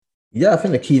Yeah, I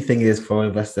think the key thing is for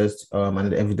investors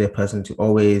and the everyday person to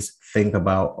always think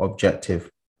about objective,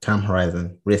 time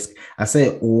horizon, risk. I say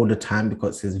it all the time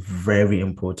because it's very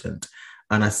important.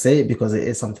 And I say it because it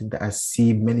is something that I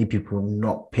see many people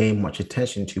not paying much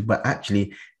attention to. But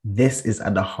actually, this is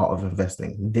at the heart of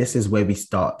investing. This is where we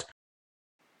start.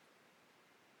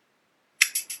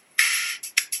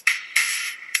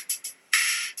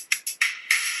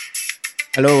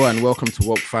 Hello and welcome to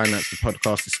Woke Finance, the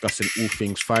podcast discussing all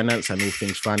things finance and all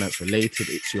things finance related.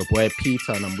 It's your boy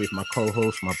Peter and I'm with my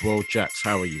co-host, my bro Jax.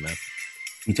 How are you, man?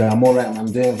 Peter, I'm all right.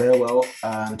 I'm doing very well.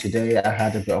 Today I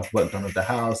had a bit of work done with the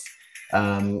house.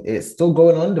 It's still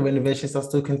going on. The renovations are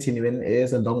still continuing. It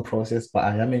is a long process, but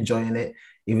I am enjoying it,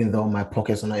 even though my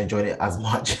pockets are not enjoying it as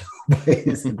much. But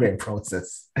it's a great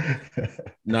process.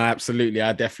 No, absolutely.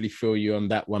 I definitely feel you on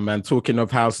that one, man. Talking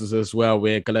of houses as well,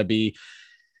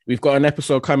 we've got an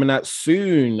episode coming out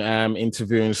soon,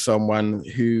 interviewing someone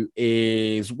who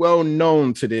is well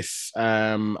known to this,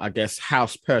 I guess,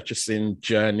 house purchasing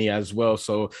journey as well.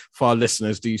 So for our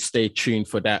listeners, do stay tuned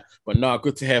for that. But no,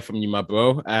 good to hear from you, my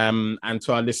bro. And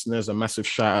to our listeners, a massive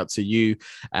shout out to you,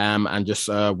 and just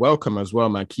welcome as well,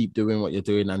 man. Keep doing what you're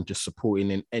doing and just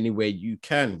supporting in any way you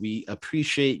can. We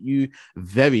appreciate you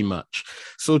very much.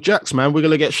 So, Jax, man, we're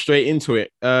gonna get straight into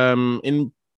it.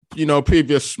 In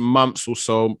previous months or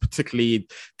so, particularly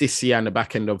this year and the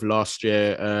back end of last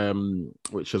year,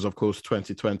 which was, of course,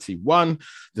 2021,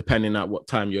 depending at what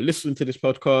time you're listening to this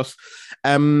podcast.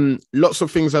 Lots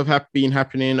of things have been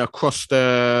happening across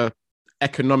the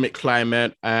economic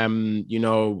climate,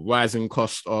 rising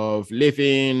cost of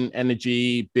living,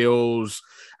 energy bills.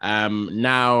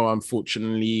 Now,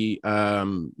 unfortunately,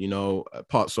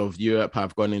 parts of Europe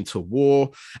have gone into war.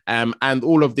 And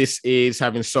all of this is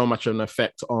having so much of an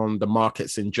effect on the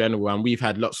markets in general. And we've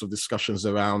had lots of discussions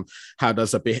around how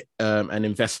does an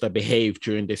investor behave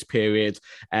during this period,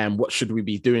 and what should we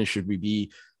be doing? Should we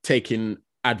be taking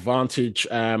advantage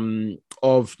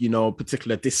of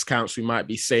particular discounts we might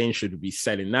be saying? Should we be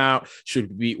selling out?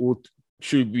 Should we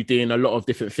be doing a lot of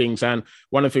different things? And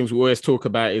one of the things we always talk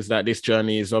about is that this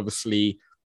journey is obviously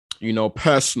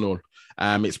personal.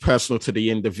 It's personal to the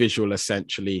individual,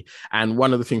 essentially. And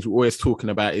one of the things we're always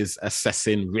talking about is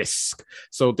assessing risk.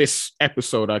 So this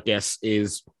episode, I guess,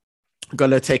 is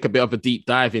going to take a bit of a deep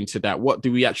dive into that. What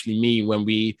do we actually mean when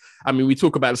we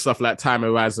talk about stuff like time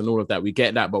horizon and all of that, we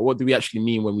get that, but what do we actually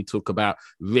mean when we talk about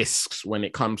risks when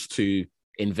it comes to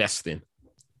investing?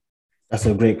 That's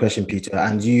a great question, Peter.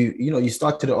 And you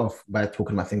started it off by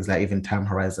talking about things like even time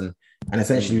horizon. And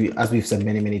essentially, as we've said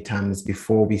many, many times,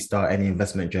 before we start any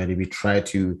investment journey, we try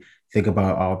to think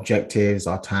about our objectives,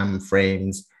 our time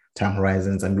frames, time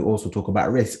horizons, and we also talk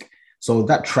about risk. So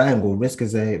that triangle, risk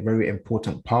is a very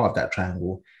important part of that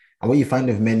triangle. And what you find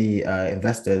with many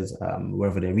investors,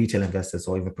 whether they're retail investors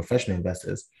or even professional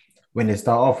investors, when they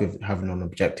start off with having an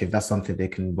objective, that's something they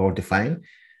can well define.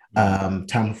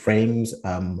 Time frames,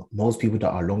 most people that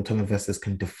are long-term investors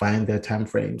can define their time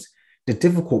frames. The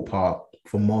difficult part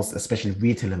for most, especially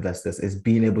retail investors, is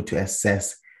being able to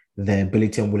assess their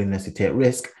ability and willingness to take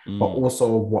risk, but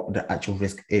also what the actual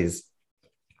risk is.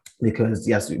 Because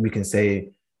yes, we can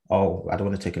say, oh, I don't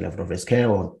want to take a level of risk here,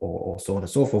 or so on and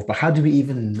so forth. But how do we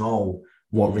even know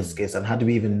what risk is? And how do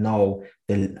we even know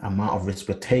the amount of risk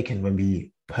we're taking when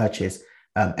we purchase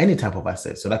any type of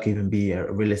asset? So that could even be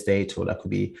a real estate, or that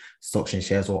could be stocks and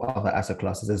shares or other asset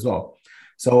classes as well.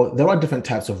 So there are different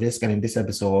types of risk. And in this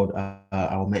episode,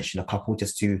 I'll mention a couple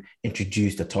just to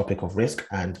introduce the topic of risk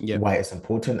and why it's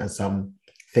important, and some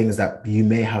things that you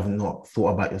may have not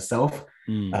thought about yourself,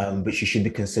 which you should be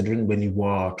considering when you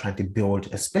are trying to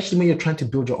build, especially when you're trying to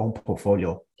build your own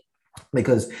portfolio.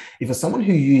 Because if you're someone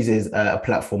who uses a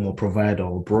platform or provider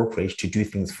or brokerage to do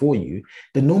things for you,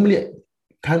 they normally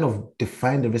kind of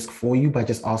define the risk for you by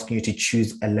just asking you to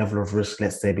choose a level of risk,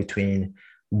 let's say between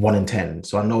 1 and 10.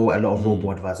 So I know a lot of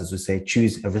robo advisors would say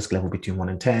choose a risk level between 1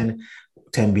 and 10,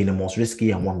 10 being the most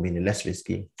risky and 1 being the less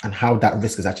risky. And how that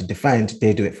risk is actually defined,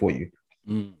 they do it for you.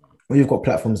 Well, you've got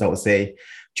platforms that will say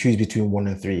choose between 1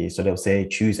 and 3. So they'll say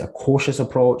choose a cautious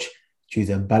approach, choose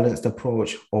a balanced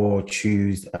approach, or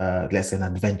choose, let's say, an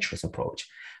adventurous approach.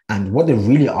 And what they're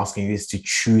really asking you is to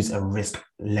choose a risk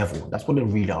level. That's what they're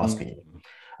really asking you.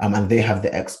 And they have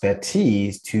the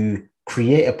expertise to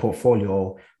create a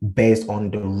portfolio based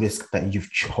on the risk that you've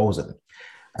chosen.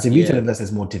 As a retail investor,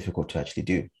 it's more difficult to actually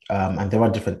do. And there are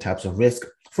different types of risk.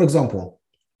 For example,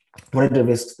 one of the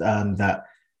risks that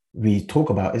we talk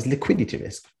about is liquidity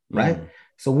risk, right?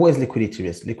 So what is liquidity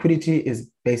risk? Liquidity is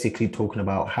basically talking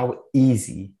about how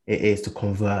easy it is to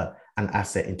convert an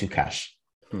asset into cash.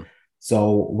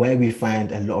 So where we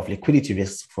find a lot of liquidity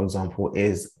risks, for example,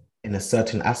 is in a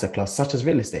certain asset class, such as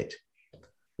real estate,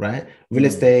 right? Real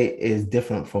estate is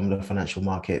different from the financial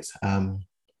markets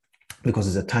because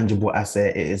it's a tangible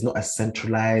asset. It is not a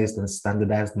centralized and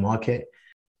standardized market.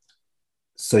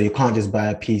 So you can't just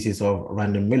buy pieces of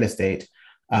random real estate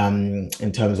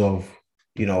in terms of,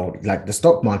 like the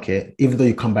stock market, even though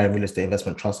you can buy a real estate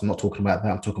investment trust. I'm not talking about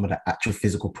that. I'm talking about the actual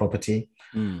physical property.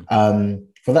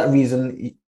 For that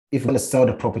reason, if you want to sell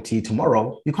the property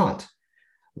tomorrow, you can't,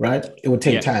 right? It would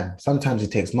take time. Sometimes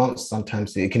it takes months.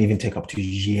 Sometimes it can even take up to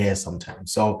years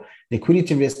sometimes. So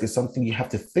liquidity risk is something you have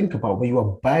to think about when you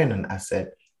are buying an asset,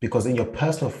 because in your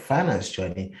personal finance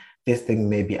journey, this thing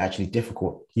may be actually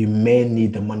difficult. You may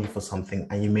need the money for something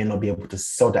and you may not be able to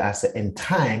sell the asset in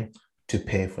time to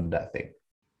pay for that thing.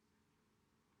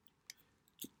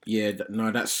 Yeah,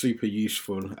 no, that's super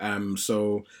useful. And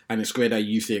it's great that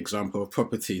you use the example of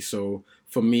property. So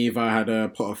for me, if I had a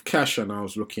pot of cash and I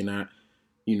was looking at,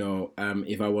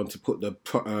 if I want to put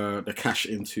the cash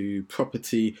into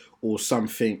property or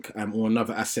something, or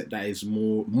another asset that is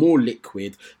more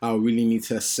liquid, I'll really need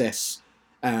to assess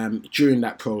during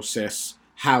that process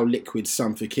how liquid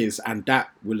something is, and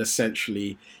that will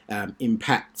essentially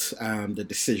impact the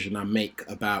decision I make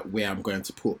about where I'm going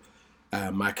to put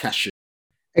my cash in.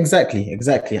 Exactly.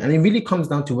 And it really comes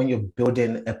down to when you're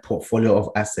building a portfolio of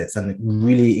assets and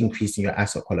really increasing your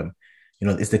asset column.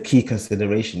 It's the key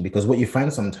consideration, because what you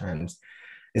find sometimes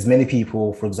is many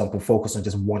people, for example, focus on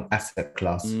just one asset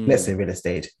class, let's say real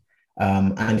estate,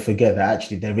 and forget that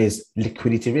actually there is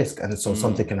liquidity risk. And so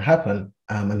something can happen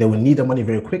and they will need the money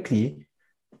very quickly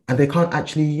and they can't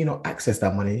actually, access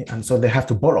that money. And so they have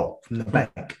to borrow from the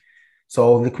bank.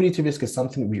 So liquidity risk is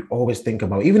something we always think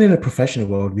about. Even in the professional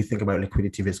world, we think about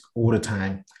liquidity risk all the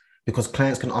time because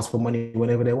clients can ask for money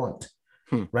whenever they want,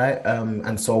 right?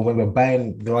 And so when we're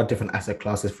buying, there are different asset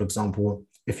classes. For example,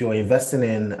 if you're investing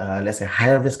in, let's say,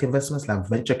 higher risk investments like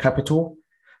venture capital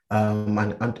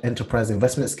and enterprise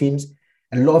investment schemes,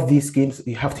 a lot of these schemes,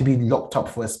 you have to be locked up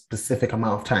for a specific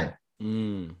amount of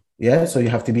time. Yeah, so you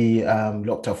have to be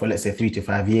locked up for, let's say, 3 to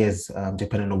 5 years,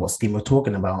 depending on what scheme we're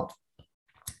talking about.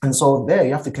 And so there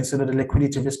you have to consider the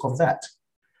liquidity risk of that.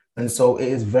 And so it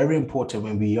is very important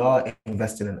when we are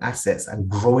investing in assets and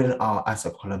growing our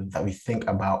asset column that we think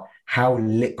about how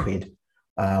liquid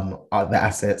are the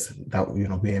assets that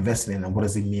we're investing in and what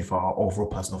does it mean for our overall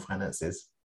personal finances.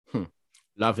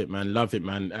 Love it,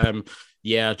 man.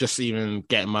 Yeah, just even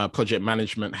getting my project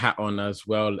management hat on as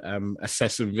well.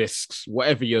 Assessing risks,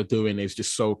 whatever you're doing is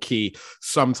just so key.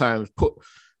 Sometimes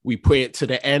we put it to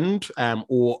the end,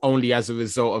 or only as a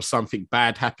result of something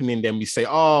bad happening, then we say,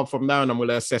 from now on, I'm going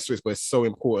to assess risk. But it's so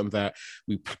important that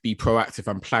we be proactive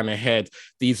and plan ahead.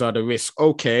 These are the risks.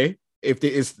 Okay, if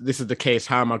this is the case,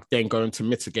 how am I then going to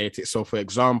mitigate it? So, for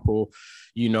example,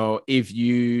 if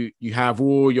you have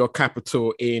all your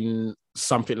capital in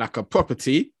something like a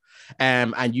property,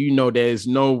 and there's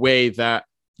no way that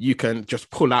you can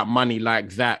just pull out money like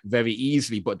that very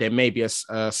easily, but there may be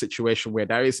a situation where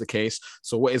that is the case.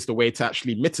 So what is the way to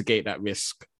actually mitigate that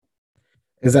risk?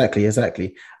 Exactly.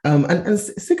 And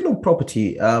sticking on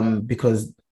property,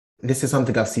 because this is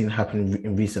something I've seen happen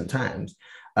in recent times,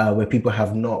 where people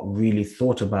have not really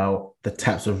thought about the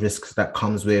types of risks that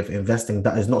comes with investing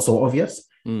that is not so obvious.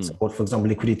 So, for example,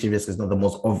 liquidity risk is not the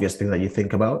most obvious thing that you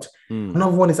think about.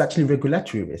 Another one is actually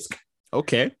regulatory risk.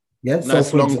 Okay. Yeah,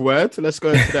 nice long word. Let's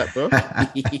go into that, bro.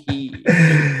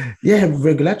 Yeah,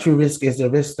 regulatory risk is the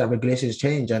risk that regulations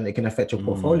change and it can affect your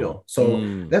portfolio. So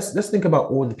let's think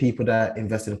about all the people that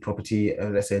invested in property,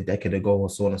 let's say a decade ago or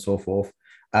so on and so forth,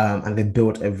 and they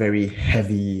built a very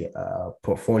heavy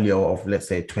portfolio of, let's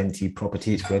say, 20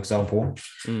 properties, for example.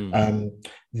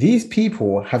 These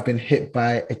people have been hit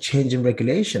by a change in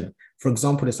regulation. For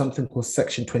example, there's something called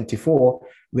Section 24,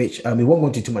 which we won't go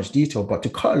into too much detail, but to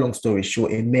cut a long story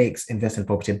short, it makes investing in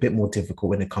property a bit more difficult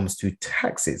when it comes to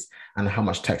taxes and how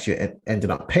much tax you ended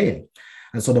up paying.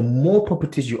 And so the more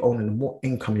properties you own and the more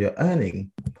income you're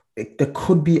earning, there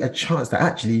could be a chance that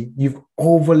actually you've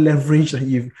over leveraged and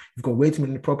you've got way too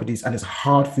many properties and it's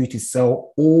hard for you to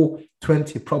sell all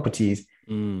 20 properties,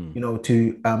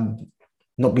 to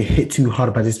not be hit too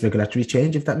hard by this regulatory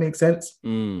change, if that makes sense.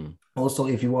 Also,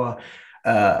 if you are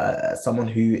someone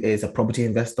who is a property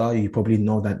investor, you probably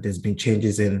know that there's been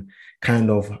changes in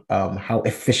kind of how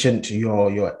efficient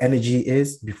your energy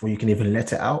is before you can even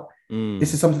let it out.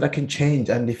 This is something that can change.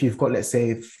 And if you've got, let's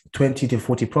say, 20 to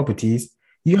 40 properties,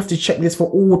 you have to check this for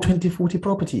all 20, 40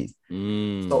 properties.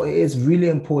 So it is really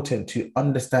important to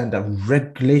understand that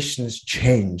regulations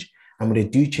change. And when they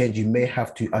do change, you may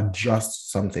have to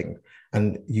adjust something.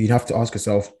 And you have to ask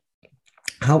yourself,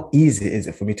 how easy is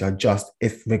it for me to adjust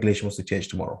if regulation was to change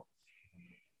tomorrow?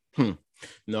 Hmm.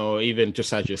 No, even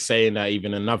just as you're saying that,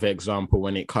 even another example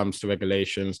when it comes to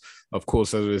regulations, of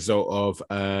course, as a result of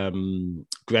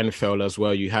Grenfell as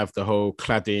well, you have the whole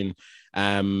cladding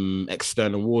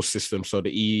external wall system. So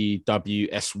the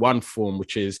EWS1 form,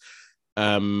 which is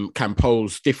can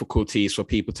pose difficulties for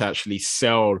people to actually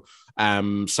sell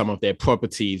some of their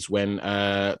properties when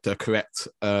the correct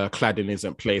cladding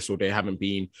isn't placed or they haven't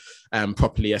been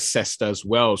properly assessed as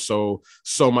well. So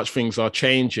much things are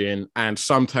changing, and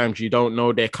sometimes you don't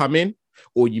know they're coming,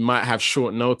 or you might have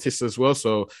short notice as well.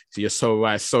 So you're so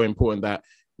right. It's so important that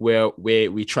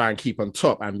we try and keep on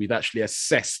top, and we've actually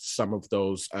assessed some of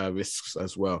those risks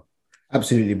as well.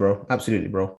 Absolutely, bro. Absolutely,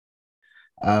 bro.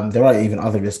 There are even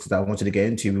other risks that I wanted to get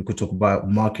into. We could talk about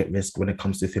market risk when it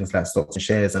comes to things like stocks and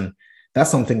shares. And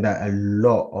that's something that a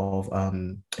lot of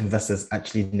investors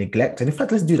actually neglect. And in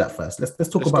fact, let's do that first. Let's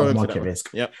talk about market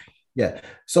risk. Yep. Yeah.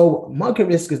 So market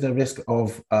risk is the risk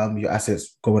of your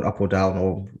assets going up or down,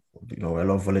 or a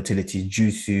lot of volatility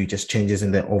due to just changes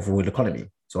in the overall economy,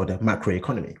 so the macro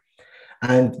economy.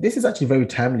 And this is actually very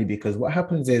timely because what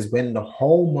happens is when the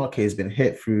whole market has been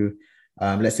hit through,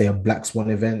 let's say, a black swan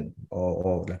event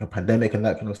or like a pandemic and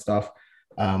that kind of stuff,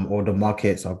 or the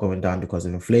markets are going down because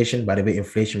of inflation. By the way,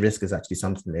 inflation risk is actually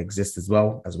something that exists as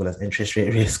well as interest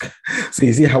rate risk. So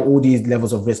you see how all these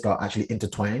levels of risk are actually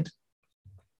intertwined.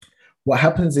 What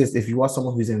happens is if you are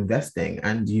someone who's investing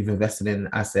and you've invested in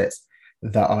assets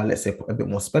that are, let's say, a bit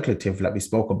more speculative, like we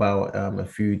spoke about a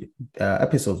few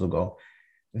episodes ago,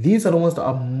 these are the ones that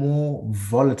are more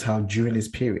volatile during these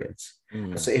periods.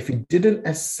 So if you didn't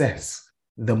assess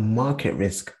the market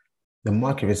risk,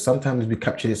 sometimes we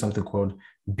capture something called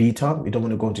beta. We don't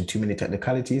want to go into too many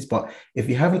technicalities, but if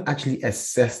you haven't actually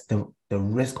assessed the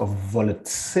risk of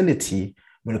volatility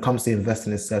when it comes to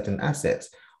investing in certain assets,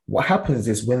 what happens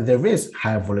is when there is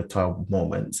high volatile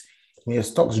moments, when your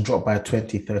stocks drop by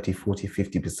 20, 30, 40,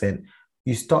 50%,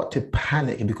 you start to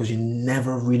panic because you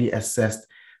never really assessed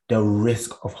the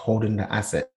risk of holding the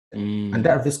asset. And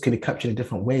that risk can be captured in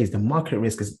different ways. The market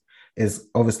risk is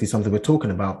obviously something we're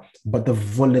talking about, but the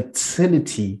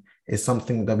volatility is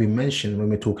something that we mentioned when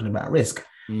we're talking about risk.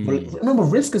 Remember,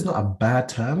 risk is not a bad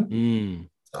term.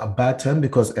 It's not a bad term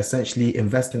because essentially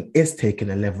investing is taking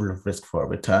a level of risk for a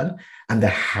return. And the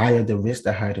higher the risk,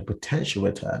 the higher the potential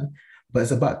return. But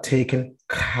it's about taking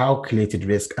calculated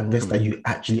risk and risk that you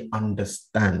actually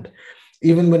understand.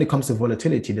 Even when it comes to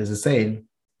volatility, there's a saying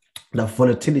that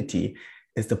volatility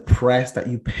is the price that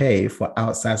you pay for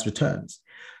outsized returns.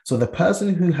 So the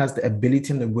person who has the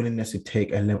ability and the willingness to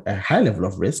take a high level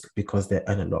of risk because they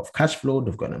earn a lot of cash flow,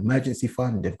 they've got an emergency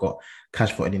fund, they've got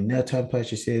cash for any near-term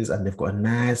purchases, and they've got a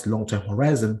nice long-term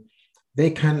horizon, they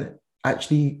can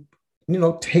actually,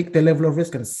 take the level of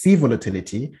risk and see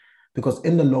volatility, because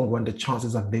in the long run, the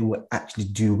chances are they will actually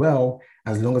do well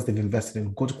as long as they've invested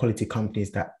in good quality companies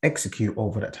that execute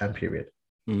over that time period.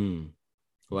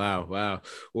 Wow.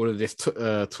 All of this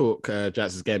talk,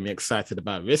 Jax, is getting me excited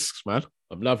about risks, man.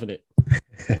 I'm loving it.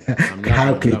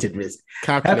 Calculated risk.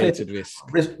 Calculated risk.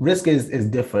 Risk is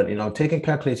different. Taking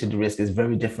calculated risk is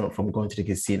very different from going to the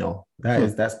casino.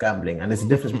 That's gambling. And there's a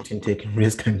difference between taking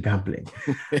risk and gambling.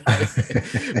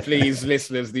 Please,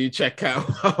 listeners, do check out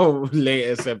our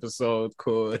latest episode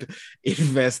called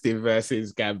Investing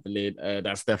versus Gambling.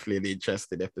 That's definitely an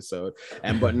interesting episode.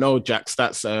 But no, Jax,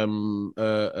 that's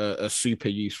a super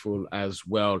useful as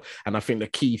well. And I think the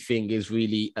key thing is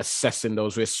really assessing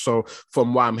those risks. So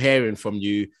from what I'm hearing from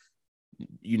you,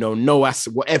 no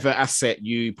asset, whatever asset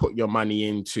you put your money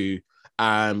into,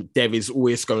 there is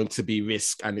always going to be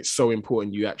risk, and it's so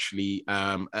important you actually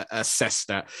assess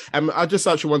that. And I just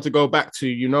actually want to go back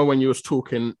to, when you was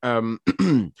talking,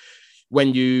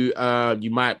 when you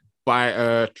might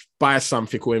buy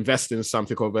something or invest in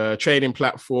something of a trading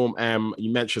platform.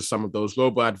 You mentioned some of those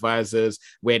robo advisors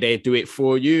where they do it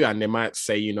for you, and they might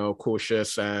say,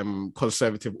 cautious,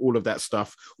 conservative, all of that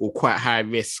stuff, or quite high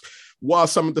risk. What are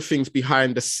some of the things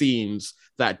behind the scenes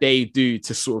that they do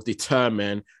to sort of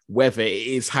determine whether it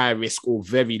is high risk or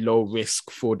very low risk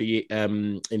for the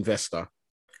investor?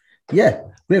 Yeah,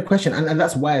 great question. And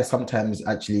that's why sometimes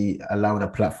actually allowing a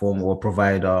platform or a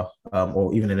provider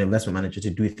or even an investment manager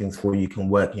to do things for you can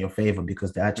work in your favor,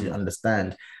 because they actually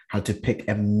understand how to pick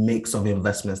a mix of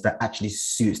investments that actually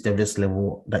suits the risk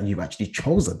level that you've actually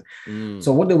chosen.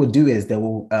 So what they would do is they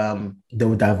will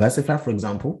diversify, for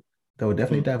example. They will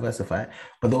definitely diversify,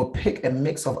 but they'll pick a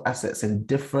mix of assets in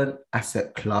different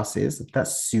asset classes that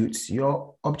suits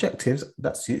your objectives,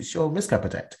 that suits your risk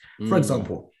appetite. For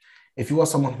example, if you are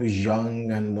someone who's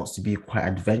young and wants to be quite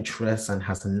adventurous and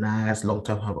has a nice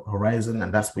long-term horizon,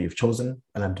 and that's what you've chosen,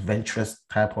 an adventurous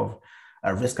type of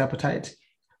risk appetite,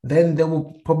 then they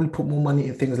will probably put more money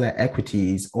in things like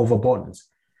equities over bonds,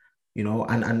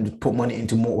 and put money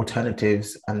into more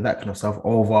alternatives and that kind of stuff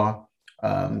over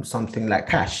something like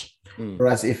cash. Mm.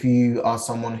 Whereas if you are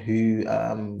someone who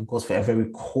goes for a very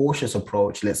cautious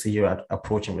approach, let's say you're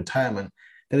approaching retirement,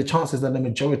 then the chances that the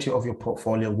majority of your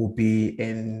portfolio will be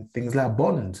in things like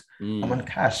bonds and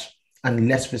cash and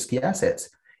less risky assets.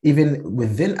 Even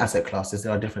within asset classes,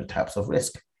 there are different types of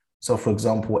risk. So, for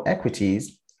example,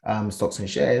 equities, stocks and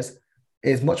shares,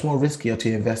 is much more riskier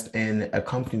to invest in a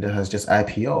company that has just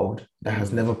IPO'd, that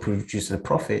has never produced a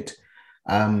profit.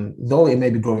 Though it may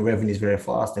be growing revenues very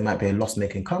fast, it might be a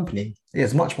loss-making company.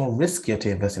 It's much more riskier to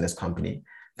invest in this company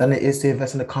than it is to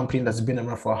invest in a company that's been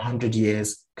around for 100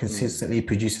 years, consistently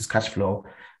produces cash flow,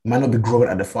 might not be growing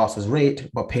at the fastest rate,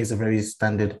 but pays a very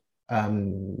standard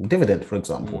dividend, for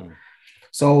example.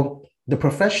 So the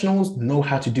professionals know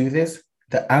how to do this.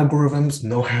 The algorithms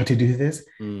know how to do this.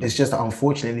 It's just that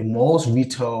unfortunately, most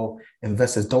retail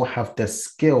investors don't have the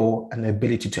skill and the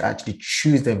ability to actually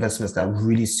choose the investments that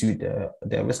really suit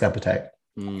their risk appetite.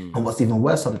 And what's even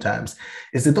worse sometimes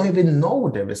is they don't even know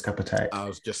their risk appetite. I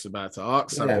was just about to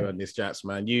ask something on this, Jax,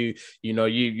 man.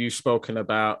 You've spoken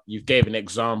about, you've gave an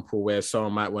example where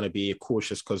someone might want to be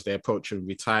cautious because they're approaching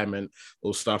retirement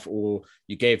or stuff, or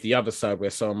you gave the other side where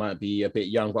someone might be a bit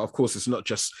young. But of course, it's not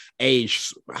just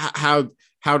age.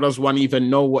 How does one even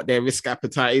know what their risk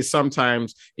appetite is?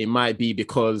 Sometimes it might be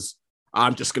because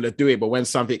I'm just going to do it. But when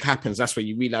something happens, that's when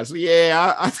you realize,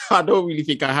 I don't really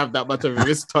think I have that much of a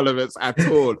risk tolerance at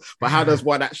all. But how does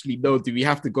one actually know? Do we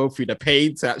have to go through the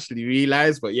pain to actually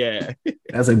realize? But yeah.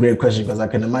 That's a great question, because I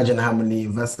can imagine how many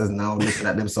investors now looking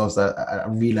at themselves are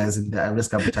realizing that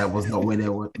risk appetite was not where they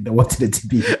wanted it to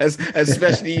be.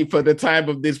 Especially for the time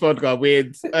of this podcast, we're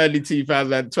in early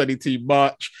 2022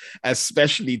 March,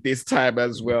 especially this time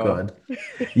as well. God.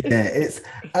 Yeah, it's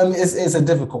a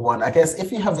difficult one. I guess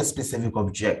if you have a specific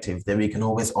objective, then we can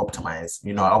always optimize.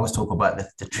 I always talk about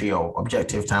the trio: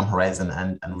 objective, time horizon,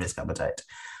 and risk appetite.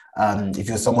 If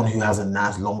you're someone who has a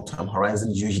nice long-term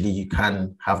horizon, usually you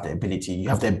have the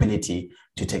ability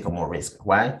to take a more risk.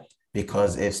 Why?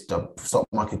 Because if the stock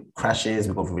market crashes,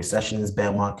 we go through recessions,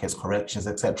 bear markets, corrections,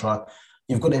 etc.,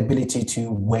 you've got the ability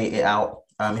to weigh it out.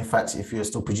 In fact, if you're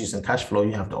still producing cash flow,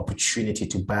 you have the opportunity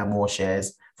to buy more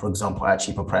shares, for example, at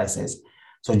cheaper prices.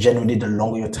 So generally, the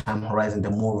longer your time horizon,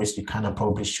 the more risk you can and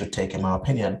probably should take, in my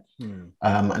opinion.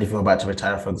 And if you're about to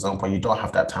retire, for example, you don't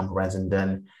have that time horizon,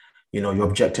 then your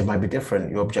objective might be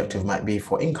different. Your objective might be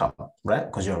for income, right?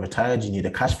 Because you're retired, you need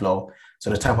a cash flow.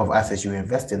 So the type of assets you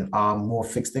invest in are more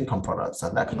fixed income products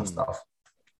and that kind of stuff.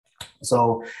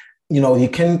 So, you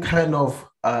can kind of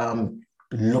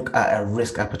look at a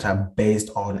risk appetite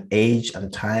based on age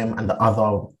and time and the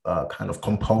other kind of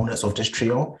components of this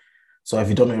trio. So if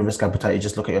you don't know your risk appetite, you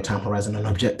just look at your time horizon and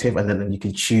objective, and then you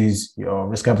can choose your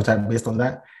risk appetite based on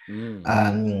that.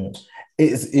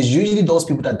 It's usually those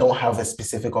people that don't have a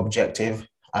specific objective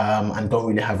and don't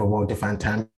really have a well-defined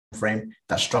time frame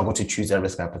that struggle to choose their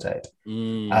risk appetite.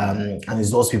 And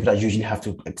it's those people that usually have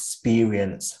to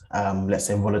experience, let's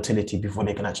say, volatility before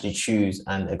they can actually choose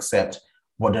and accept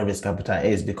what their risk appetite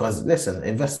is. Because listen,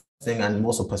 investing and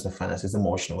most of personal finance is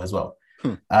emotional as well.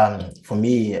 For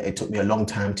me, it took me a long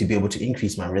time to be able to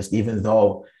increase my risk, even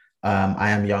though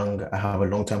I am young, I have a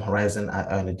long-term horizon, I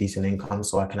earn a decent income,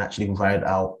 so I can actually ride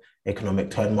out economic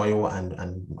turmoil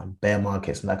and bear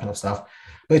markets and that kind of stuff.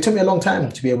 But it took me a long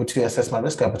time to be able to assess my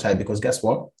risk appetite, because guess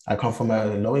what? I come from a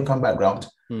low-income background.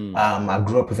 I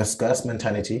grew up with a scarce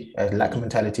mentality, a lack of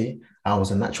mentality. I was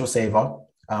a natural saver.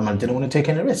 I didn't want to take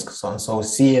any risks. So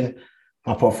seeing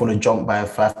my portfolio jump by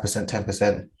 5%,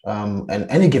 10%, in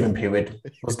any given period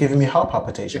was giving me heart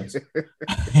palpitations,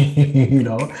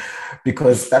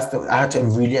 because I had to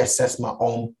really assess my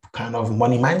own kind of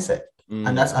money mindset.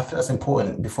 And I think that's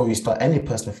important before you start any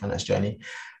personal finance journey.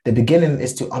 The beginning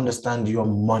is to understand your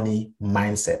money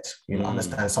mindset.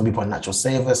 Understand some people are natural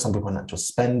savers, some people are natural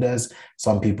spenders,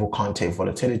 some people can't take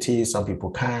volatility, some people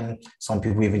can, some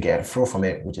people even get a thrill from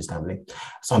it, which is gambling.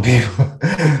 Some people,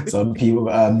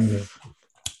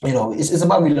 it's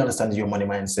about really understanding your money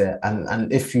mindset.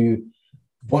 And if you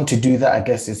want to do that, I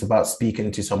guess it's about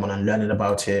speaking to someone and learning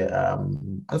about it.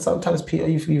 And sometimes people,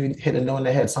 you even hit a nail on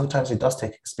the head. Sometimes it does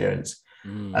take experience.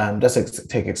 Does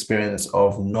take experience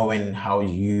of knowing how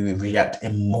you react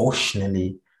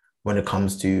emotionally when it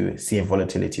comes to seeing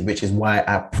volatility, which is why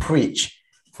I preach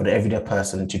for the everyday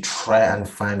person to try and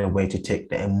find a way to take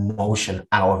the emotion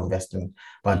out of investing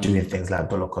by doing things like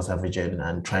dollar cost averaging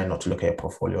and trying not to look at a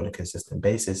portfolio on a consistent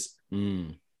basis.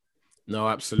 No,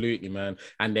 absolutely, man.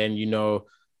 And then,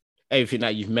 everything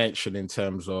that you've mentioned in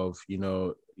terms of,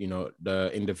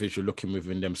 the individual looking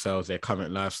within themselves, their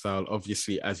current lifestyle.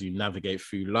 Obviously, as you navigate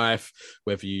through life,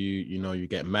 whether you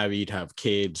get married, have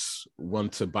kids,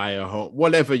 want to buy a home,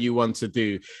 whatever you want to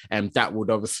do, and that would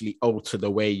obviously alter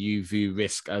the way you view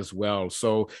risk as well.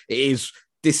 So it is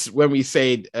this, when we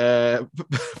say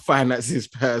finance is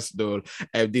personal,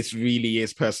 this really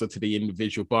is personal to the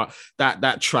individual. But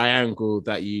that triangle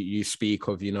that you speak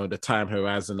of, the time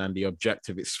horizon and the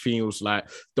objective, it feels like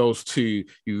those two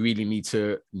you really need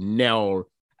to nail,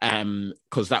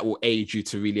 because that will aid you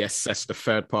to really assess the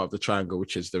third part of the triangle,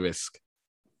 which is the risk.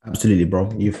 Absolutely,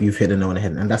 bro. You've hit the nail on the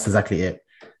head, and that's exactly it.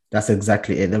 That's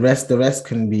exactly it. The rest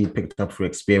can be picked up through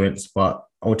experience, but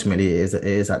ultimately it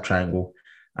is that triangle.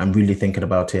 I'm really thinking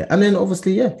about it. And then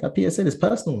obviously, yeah, like Peter said, it's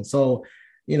personal. So,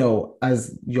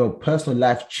 as your personal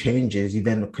life changes, you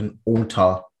then can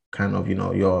alter kind of,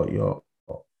 your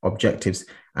objectives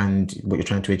and what you're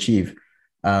trying to achieve.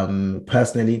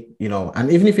 Personally,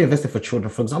 and even if you're investing for children,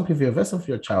 for example, if you're investing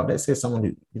for your child, let's say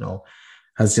someone who,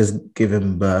 has just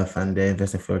given birth and they're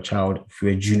investing for a child, if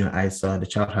you're a junior ISA, the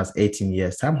child has 18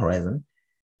 years time horizon,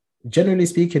 generally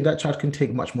speaking, that child can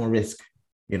take much more risk,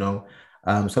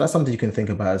 so that's something you can think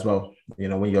about as well.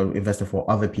 When you're investing for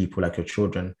other people, like your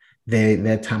children,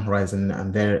 their time horizon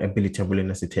and their ability and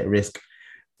willingness to take risk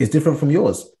is different from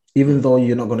yours, even though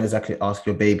you're not going to exactly ask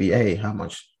your baby, hey, how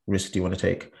much risk do you want to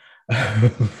take?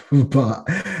 But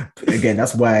again,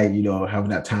 that's why,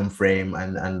 having that time frame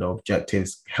and the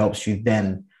objectives helps you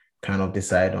then kind of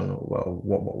decide on, well,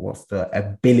 what's the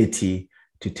ability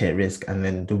to take risk, and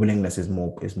then the willingness is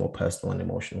more personal and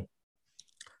emotional.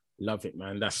 Love it,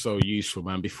 man. That's so useful,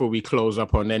 man. Before we close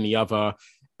up on any other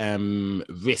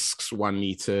risks one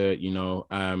need to,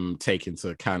 take into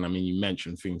account. I mean, you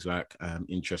mentioned things like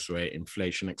interest rate,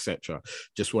 inflation, etc.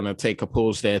 Just want to take a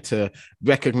pause there to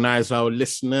recognize our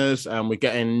listeners. We're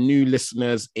getting new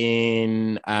listeners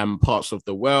in parts of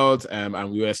the world, and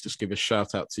we always just give a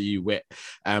shout out to you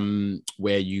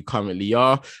where you currently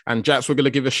are. And Jax, we're going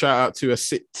to give a shout out to a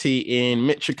city in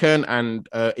Michigan and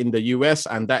in the US,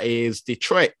 and that is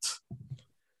Detroit.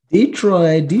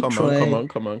 Detroit.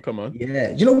 Come on.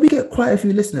 Yeah, we get quite a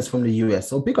few listeners from the US,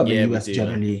 so big up the US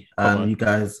generally. You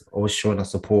guys always showing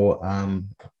us support.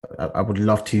 I would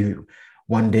love to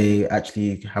one day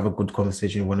actually have a good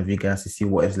conversation with one of you guys to see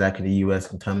what it's like in the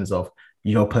US in terms of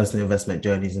your personal investment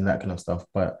journeys and that kind of stuff.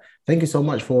 But thank you so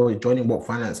much for joining Woke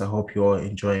Finance. I hope you're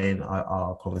enjoying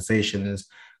our conversations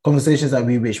that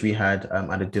we wish we had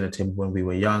at the dinner table when we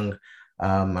were young,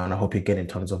 and I hope you're getting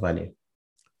tons of value.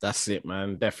 That's it,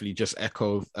 man. Definitely just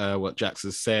echo what Jax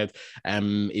has said.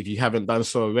 If you haven't done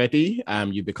so already,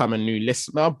 you become a new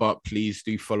listener, but please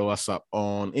do follow us up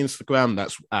on Instagram.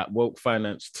 That's at Woke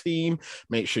Finance Team.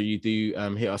 Make sure you do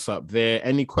hit us up there.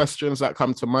 Any questions that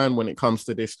come to mind when it comes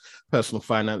to this personal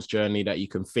finance journey that you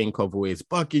can think of or is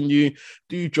bugging you,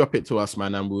 do drop it to us,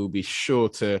 man, and we'll be sure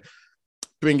to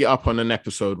bring it up on an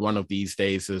episode one of these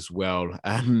days as well.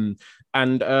 And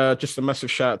just a massive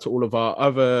shout out to all of our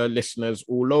other listeners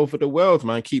all over the world,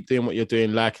 man. Keep doing what you're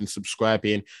doing, liking,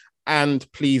 subscribing,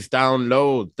 and please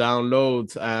download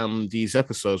these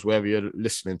episodes wherever you're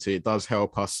listening to. It does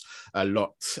help us a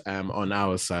lot on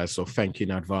our side. So thank you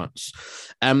in advance.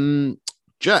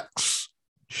 Jax,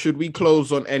 should we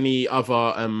close on any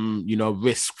other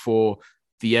risk for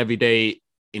the everyday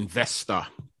investor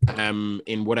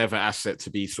in whatever asset to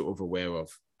be sort of aware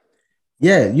of?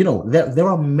 Yeah, there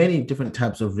are many different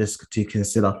types of risk to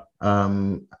consider.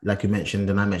 Like you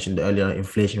mentioned, and I mentioned earlier,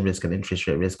 inflation risk and interest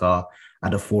rate risk are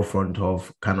at the forefront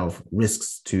of kind of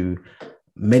risks to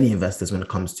many investors when it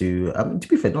comes to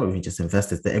be fair, not even just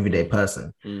investors, the everyday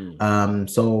person.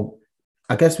 So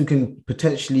I guess we can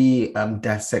potentially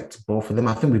dissect both of them.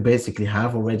 I think we basically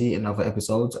have already in other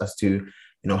episodes as to,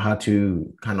 how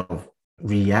to kind of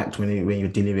react when you're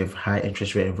dealing with high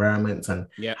interest rate environments and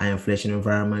high inflation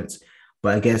environments.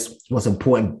 But I guess what's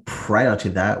important prior to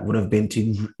that would have been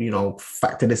to,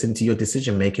 factor this into your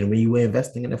decision making when you were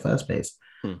investing in the first place,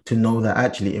 to know that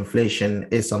actually inflation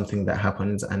is something that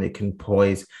happens and it can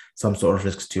pose some sort of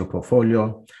risks to your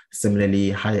portfolio. Similarly,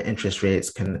 higher interest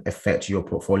rates can affect your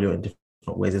portfolio in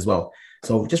different ways as well.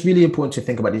 So just really important to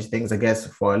think about these things. I guess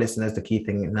for our listeners, the key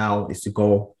thing now is to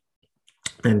go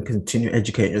and continue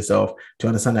educating yourself to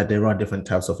understand that there are different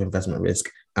types of investment risk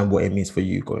and what it means for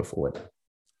you going forward.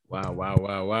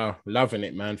 Wow. Loving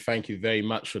it, man. Thank you very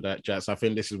much for that, Jax. I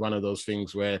think this is one of those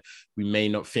things where we may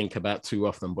not think about too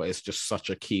often, but it's just such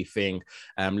a key thing.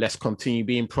 Let's continue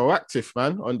being proactive,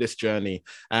 man, on this journey.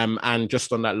 And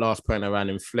just on that last point around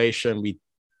inflation, we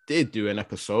did do an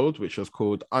episode which was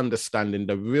called Understanding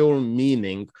the Real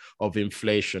Meaning of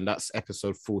Inflation. That's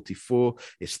episode 44.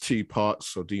 It's 2 parts,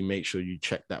 so do make sure you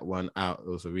check that one out. It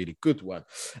was a really good one.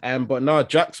 But now,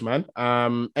 Jax, man,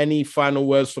 any final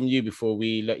words from you before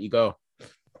we let you go?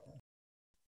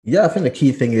 Yeah, I think the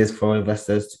key thing is for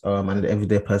investors and the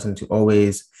everyday person to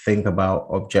always think about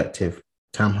objective,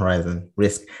 time horizon,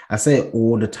 risk. I say it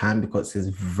all the time because it's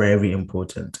very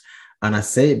important. And I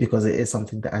say it because it is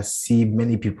something that I see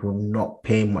many people not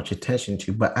paying much attention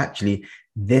to. But actually,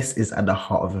 this is at the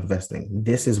heart of investing.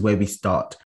 This is where we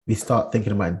start. We start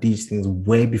thinking about these things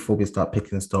way before we start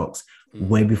picking stocks,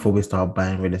 way before we start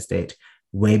buying real estate,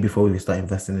 way before we start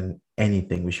investing in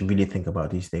anything. We should really think about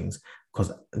these things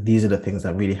because these are the things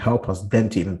that really help us then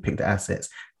to even pick the assets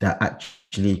that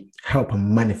actually help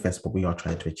and manifest what we are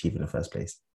trying to achieve in the first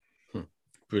place.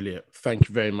 Brilliant. Thank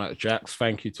you very much, Jax.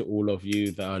 Thank you to all of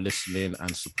you that are listening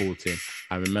and supporting.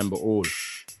 And remember all,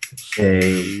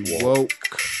 stay woke.